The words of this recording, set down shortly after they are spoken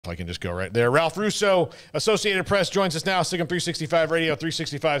I can just go right there. Ralph Russo, Associated Press, joins us now. SIGM 365 Radio,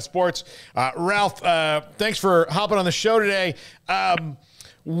 365 Sports. Ralph, thanks for hopping on the show today.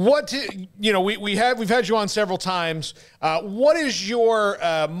 We've had you on several times. What is your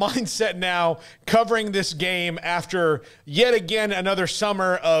mindset now covering this game after yet again another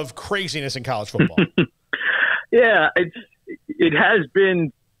summer of craziness in college football? Yeah, it has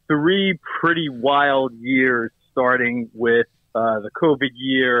been 3 pretty wild years, starting with the COVID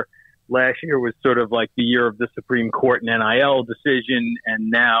year. Last year was sort of like the year of the Supreme Court and NIL decision, and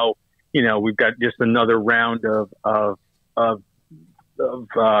now we've got just another round of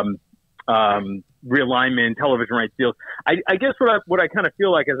realignment, television rights deals. I guess what I kind of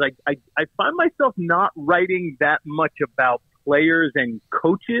feel like is I find myself not writing that much about players and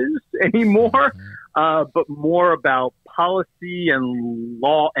coaches anymore, but more about policy and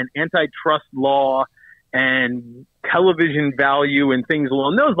law and antitrust law and television value and things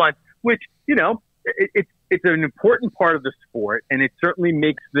along those lines, which, it's an important part of the sport, and it certainly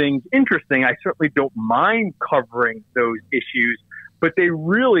makes things interesting. I certainly don't mind covering those issues, but they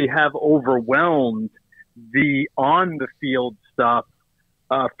really have overwhelmed the on-the-field stuff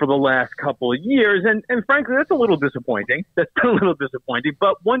for the last couple of years. And frankly, that's a little disappointing. That's been a little disappointing.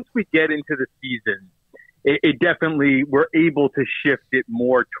 But once we get into the season, it definitely, we're able to shift it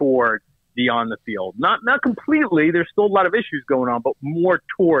more toward the on the field. Not completely. There's still a lot of issues going on, but more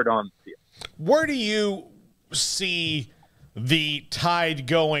toward on the field. Where do you see the tide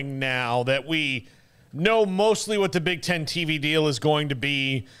going now that we know mostly what the Big Ten TV deal is going to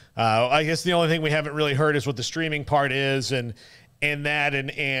be? I guess the only thing we haven't really heard is what the streaming part is, and how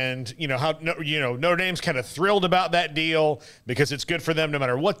Notre Dame's kind of thrilled about that deal because it's good for them no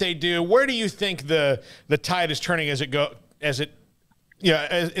matter what they do. Where do you think the tide is turning as far as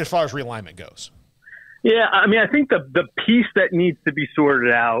realignment goes? Yeah, I mean, I think the piece that needs to be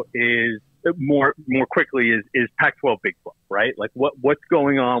sorted out is more quickly is Pac-12, Big 12, right? Like what's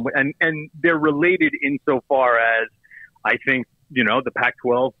going on, and they're related insofar as I think the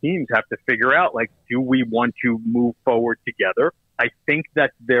Pac-12 teams have to figure out, like, do we want to move forward together? I think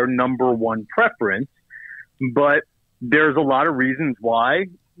that's their number one preference, but there's a lot of reasons why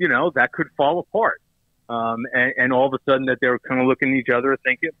that could fall apart. And all of a sudden that they're kind of looking at each other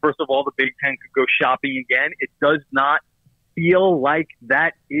thinking, first of all, the Big Ten could go shopping again. It does not feel like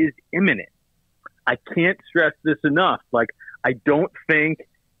that is imminent. I can't stress this enough. Like, I don't think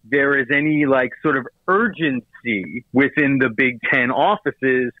there is any sort of urgency within the Big Ten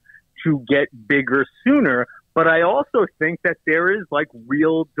offices to get bigger sooner. But I also think that there is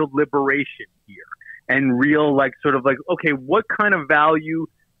real deliberation here and real okay, what kind of value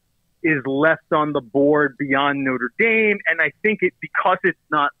is left on the board beyond Notre Dame? And I think because it's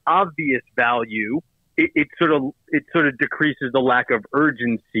not obvious value, it sort of decreases the lack of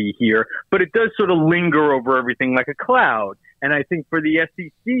urgency here, but it does sort of linger over everything like a cloud. And I think for the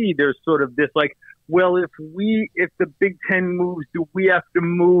SEC, there's sort of this well, if the Big Ten moves, do we have to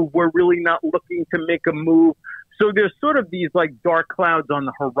move? We're really not looking to make a move. So there's sort of these dark clouds on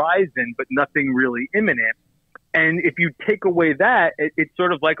the horizon, but nothing really imminent. And if you take away that, it's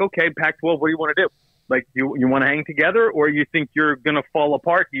sort of okay, Pac-12, what do you want to do? You want to hang together, or you think you're going to fall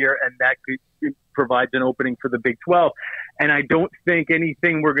apart here, and that provides an opening for the Big 12. And I don't think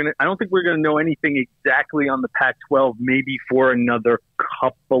we're going to know anything exactly on the Pac-12 maybe for another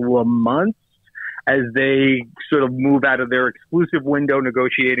couple of months as they sort of move out of their exclusive window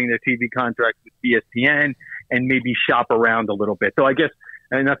negotiating their TV contract with ESPN and maybe shop around a little bit. So I guess,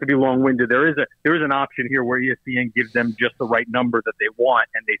 and not to be long-winded, there is an option here where ESPN gives them just the right number that they want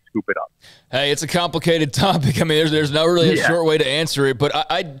and they scoop it up. Hey, it's a complicated topic. I mean, there's not really a short way to answer it, but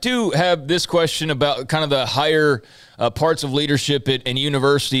I do have this question about kind of the higher parts of leadership in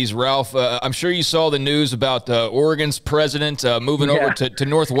universities. Ralph, I'm sure you saw the news about Oregon's president moving over to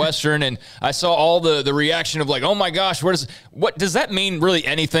Northwestern, and I saw all the reaction of oh my gosh, what does that mean really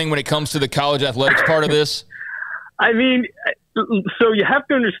anything when it comes to the college athletics part of this? I mean, so you have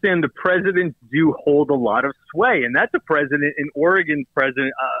to understand the presidents do hold a lot of sway, and that's a president, an Oregon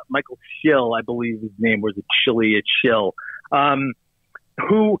president, Michael Schill, I believe his name was Schill,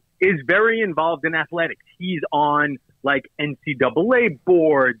 who is very involved in athletics. He's on NCAA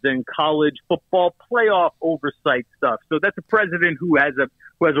boards and college football playoff oversight stuff. So that's a president who has a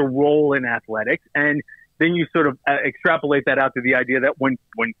role in athletics, and then you sort of extrapolate that out to the idea that when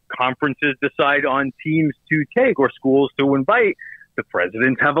conferences decide on teams to take or schools to invite, the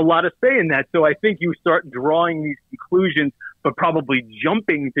presidents have a lot of say in that. So I think you start drawing these conclusions, but probably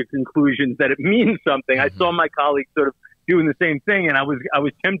jumping to conclusions that it means something. I saw my colleagues sort of doing the same thing, and I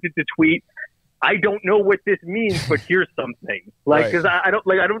was tempted to tweet, I don't know what this means, but here's something. Like, because I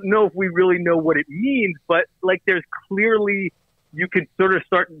don't know if we really know what it means, but like, there's clearly, you could sort of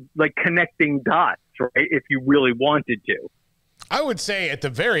start like connecting dots, right? If you really wanted to. I would say at the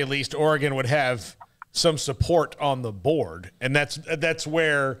very least, Oregon would have some support on the board, and that's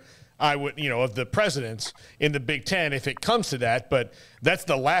where I would, of the presidents in the Big Ten, if it comes to that. But that's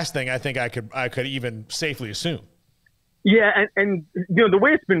the last thing I think I could even safely assume. Yeah, and the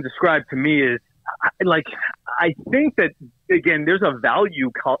way it's been described to me is like, I think that, again, there's a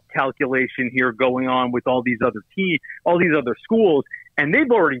value calculation here going on with all these other all these other schools, and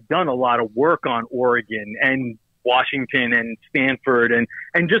they've already done a lot of work on Oregon and Washington and Stanford, and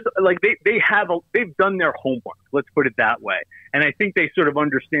just like they've done their homework. Let's put it that way. And I think they sort of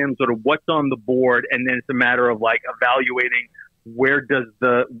understand sort of what's on the board, and then it's a matter of like evaluating where does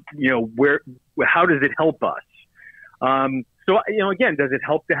how does it help us? So, again, does it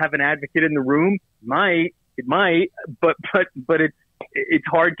help to have an advocate in the room? It might, but it's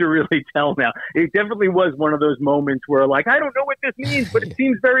hard to really tell now. It definitely was one of those moments where, like, I don't know what this means, but it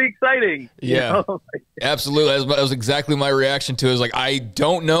seems very exciting. Yeah, absolutely. That was exactly my reaction to it. It was like, I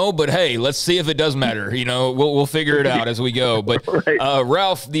don't know, but hey, let's see if it does matter. We'll figure it out as we go. But right.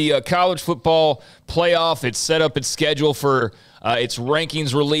 Ralph, the college football playoff, it's set up its schedule for its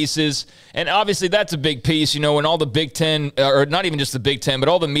rankings releases. And obviously that's a big piece, when all the Big Ten, or not even just the Big Ten, but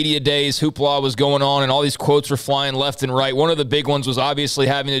all the media days, hoopla was going on and all these quotes were flying left and right. One of the big ones was obviously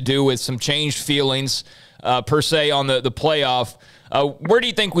having to do with some changed feelings per se on the playoff. Where do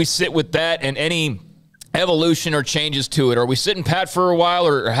you think we sit with that and any evolution or changes to it? Are we sitting pat for a while,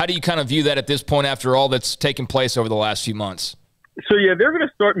 or how do you kind of view that at this point after all that's taken place over the last few months? So, yeah, they're going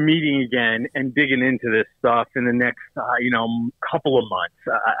to start meeting again and digging into this stuff in the next, couple of months.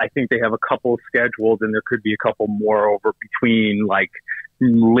 I think they have a couple scheduled, and there could be a couple more over between like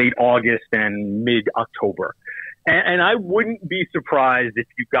late August and mid-October. And I wouldn't be surprised if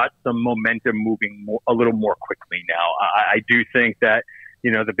you got some momentum moving a little more quickly now. I do think that,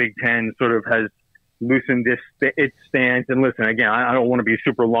 the Big Ten sort of has loosened its stance. And listen, again, I don't want to be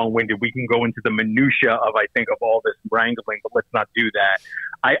super long-winded. We can go into the minutia of all this wrangling, but let's not do that.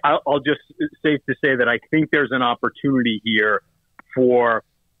 I'll just safe to say that I think there's an opportunity here for,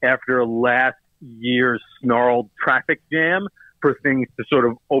 after last year's snarled traffic jam, for things to sort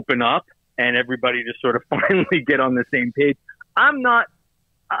of open up and everybody to sort of finally get on the same page. I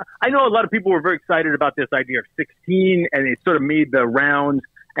know a lot of people were very excited about this idea of 16, and it sort of made the rounds.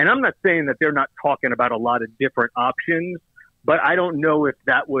 And I'm not saying that they're not talking about a lot of different options, but I don't know if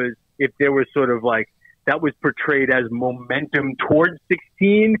there was sort of like, that was portrayed as momentum towards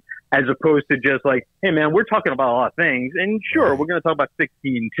 16, as opposed to just like, hey man, we're talking about a lot of things, and sure, we're going to talk about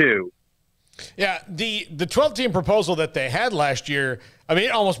 16 too. Yeah, the 12-team proposal that they had last year, I mean,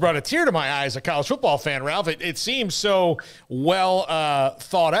 it almost brought a tear to my eye as a college football fan, Ralph. It seems so well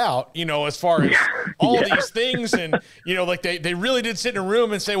thought out, as far as all these things. And, like they really did sit in a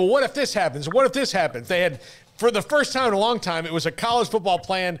room and say, well, what if this happens? What if this happens? They had, for the first time in a long time, it was a college football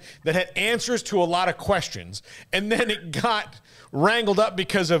plan that had answers to a lot of questions. And then it got wrangled up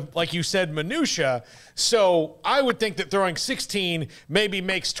because of, like you said, minutia. So I would think that throwing 16 maybe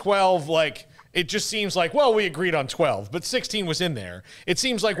makes 12 like, it just seems like, well, we agreed on 12, but 16 was in there. It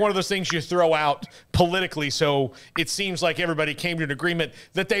seems like one of those things you throw out politically, so it seems like everybody came to an agreement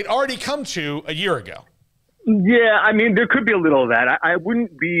that they'd already come to a year ago. Yeah, I mean, there could be a little of that. I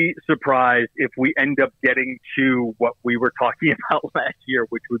wouldn't be surprised if we end up getting to what we were talking about last year,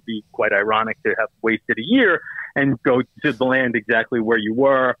 which would be quite ironic to have wasted a year and go to the land exactly where you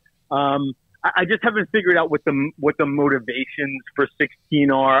were. I just haven't figured out what the motivations for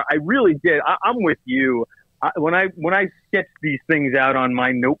 16 are. I really did. I'm with you. When I sketch these things out on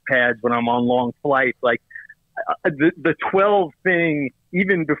my notepads when I'm on long flights, like the 12 thing,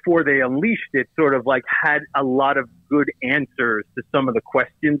 even before they unleashed it, sort of like had a lot of good answers to some of the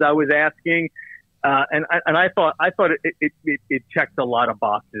questions I was asking. And I thought it checked a lot of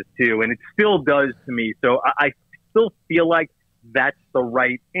boxes too, and it still does to me. So I still feel like that's the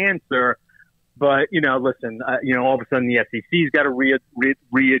right answer. But, listen, all of a sudden the SEC's got to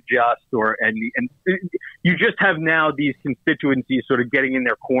readjust, and you just have now these constituencies sort of getting in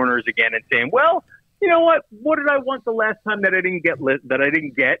their corners again and saying, well, you know what did I want the last time that I didn't get?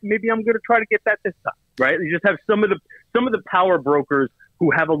 Maybe I'm going to try to get that this time, right? You just have some of the power brokers who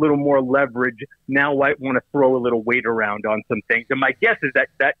have a little more leverage now might want to throw a little weight around on some things. And my guess is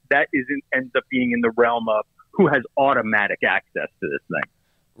that ends up being in the realm of who has automatic access to this thing.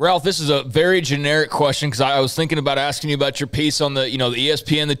 Ralph, this is a very generic question because I was thinking about asking you about your piece on the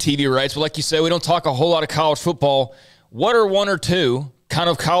ESPN, the TV rights. But like you said, we don't talk a whole lot of college football. What are one or two kind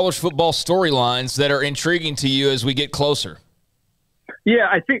of college football storylines that are intriguing to you as we get closer? Yeah,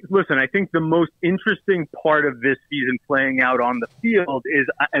 I think the most interesting part of this season playing out on the field is,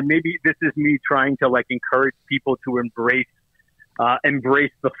 and maybe this is me trying to like encourage people to embrace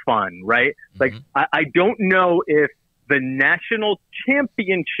the fun, right? Like, I don't know if the national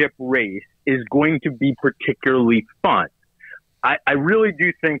championship race is going to be particularly fun. I really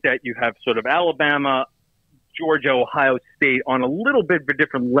do think that you have sort of Alabama, Georgia, Ohio State on a little bit of a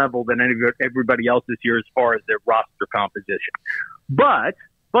different level than everybody else this year as far as their roster composition. But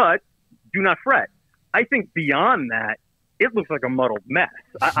do not fret. I think beyond that, it looks like a muddled mess.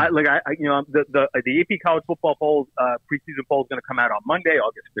 The AP college football poll, preseason poll is going to come out on Monday,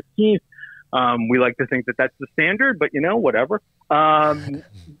 August 15th. We like to think that that's the standard, but whatever.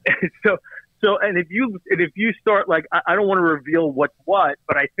 So, and if you start like, I don't want to reveal what's what,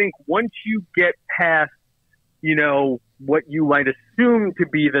 but I think once you get past, what you might assume to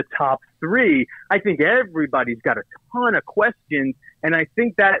be the top three, I think everybody's got a ton of questions. And I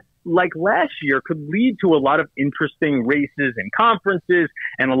think that, like last year, could lead to a lot of interesting races and conferences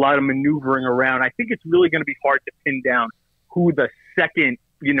and a lot of maneuvering around. I think it's really going to be hard to pin down who the second,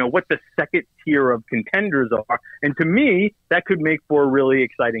 what the second tier of contenders are. And to me, that could make for a really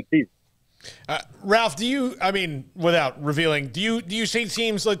exciting season. Ralph, without revealing, do you see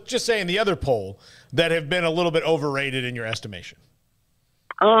teams, let's just say in the other poll, that have been a little bit overrated in your estimation?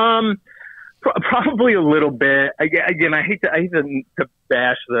 Probably a little bit. Again, I hate to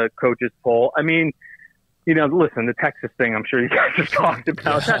bash the coaches poll. Listen, the Texas thing, I'm sure you guys have talked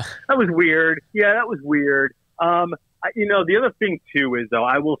about. That was weird. Yeah, that was weird. The other thing too is, though,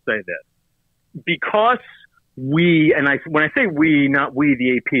 I will say this, because we, and when I say we, not we,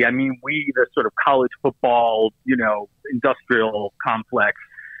 the AP, I mean we, the sort of college football, industrial complex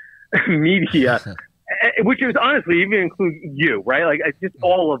media, which is honestly even include you, right? Like, it's just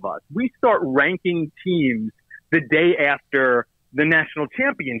all of us. We start ranking teams the day after the national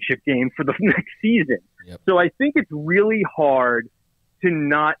championship game for the next season. Yep. So I think it's really hard to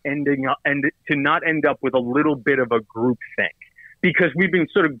not end up with a little bit of a groupthink, because we've been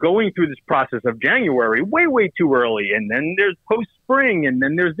sort of going through this process of January way too early, and then there's post-spring, and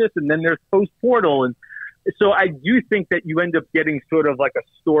then there's this, and then there's post-portal. And so I do think that you end up getting sort of like a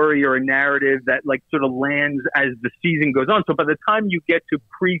story or a narrative that like sort of lands as the season goes on. So by the time you get to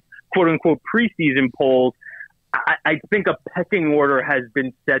quote-unquote preseason polls, I think a pecking order has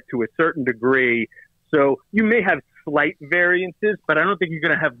been set to a certain degree. So you may have slight variances, but I don't think you're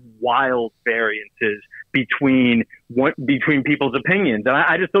going to have wild variances between people's opinions. And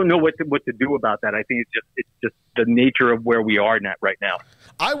I just don't know what to do about that. I think it's just the nature of where we are right now.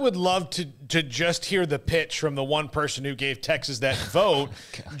 I would love to just hear the pitch from the one person who gave Texas that vote,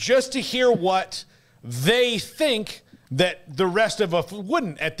 just to hear what they think that the rest of us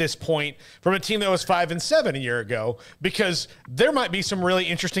wouldn't at this point from a team that was 5-7 a year ago, because there might be some really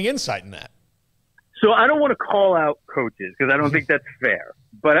interesting insight in that. So I don't want to call out coaches because I don't think that's fair.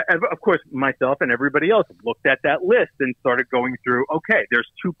 But of course, myself and everybody else looked at that list and started going through, okay, there's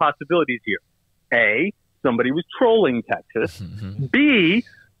two possibilities here. A, somebody was trolling Texas. B,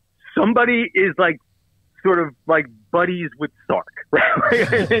 somebody is like sort of like buddies with Sark,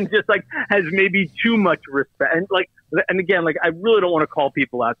 right? And just like has maybe too much respect. And again, like I really don't want to call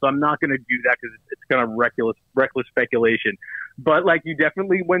people out, so I'm not going to do that because it's kind of reckless speculation. But like you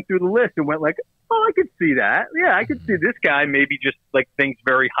definitely went through the list and went like, oh, I could see that. Yeah, I could see this guy maybe just like thinks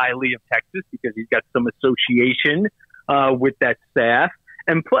very highly of Texas because he's got some association with that staff.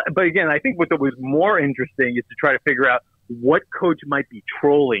 But again, I think what was more interesting is to try to figure out what coach might be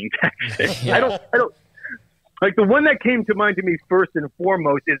trolling Texas. Yeah. I don't. Like the one that came to mind to me first and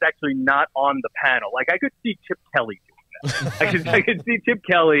foremost is actually not on the panel. Like I could see Chip Kelly doing that. I could see Chip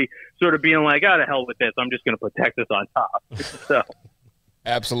Kelly sort of being like, "Oh, to hell with this! I'm just going to put Texas on top." So,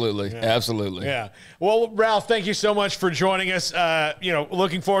 absolutely, absolutely, yeah. Well, Ralph, thank you so much for joining us.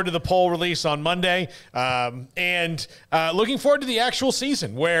 Looking forward to the poll release on Monday, and looking forward to the actual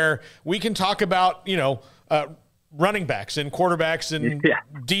season where we can talk about running backs and quarterbacks and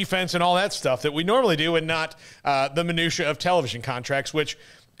defense and all that stuff that we normally do, and not the minutia of television contracts, which,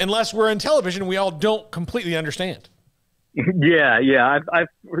 unless we're in television, we all don't completely understand. Yeah. I've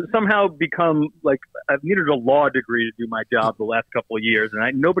somehow become like I've needed a law degree to do my job the last couple of years,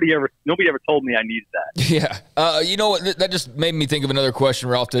 and nobody ever told me I needed that. Yeah, you know what? That just made me think of another question,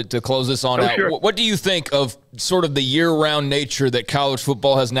 Ralph, to close this on out. Sure. What do you think of sort of the year-round nature that college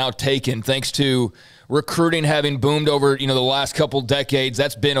football has now taken, thanks to recruiting having boomed over the last couple decades?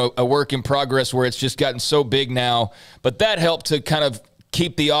 That's been a work in progress where it's just gotten so big now, but that helped to kind of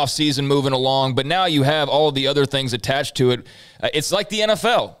keep the offseason moving along, but now you have all of the other things attached to it. It's like the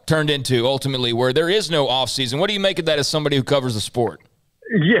NFL turned into ultimately, where there is no offseason. What do you make of that as somebody who covers the sport?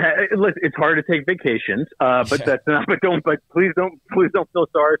 Yeah, it's hard to take vacations, but that's not. But please don't feel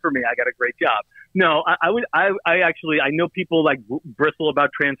sorry for me. I got a great job. No, I know people like bristle about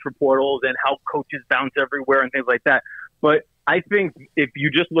transfer portals and how coaches bounce everywhere and things like that. But I think if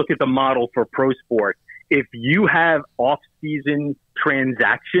you just look at the model for pro sports, if you have off-season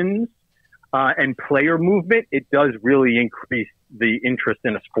transactions and player movement, it does really increase the interest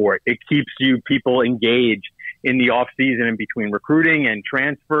in a sport. It keeps people engaged in the off-season and between recruiting and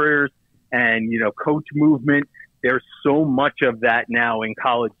transfers and, coach movement. There's so much of that now in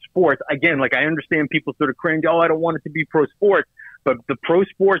college sports. Again, like I understand people sort of cringe, I don't want it to be pro sports, but the pro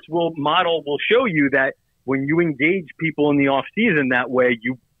sports model will show you that when you engage people in the off-season that way,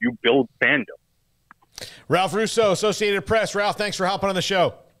 you build fandom. Ralph Russo, Associated Press. Ralph, thanks for hopping on the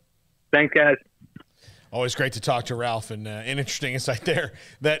show. Thanks, guys. Always great to talk to Ralph, and an interesting insight there.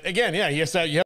 That, again, yeah, yes, you have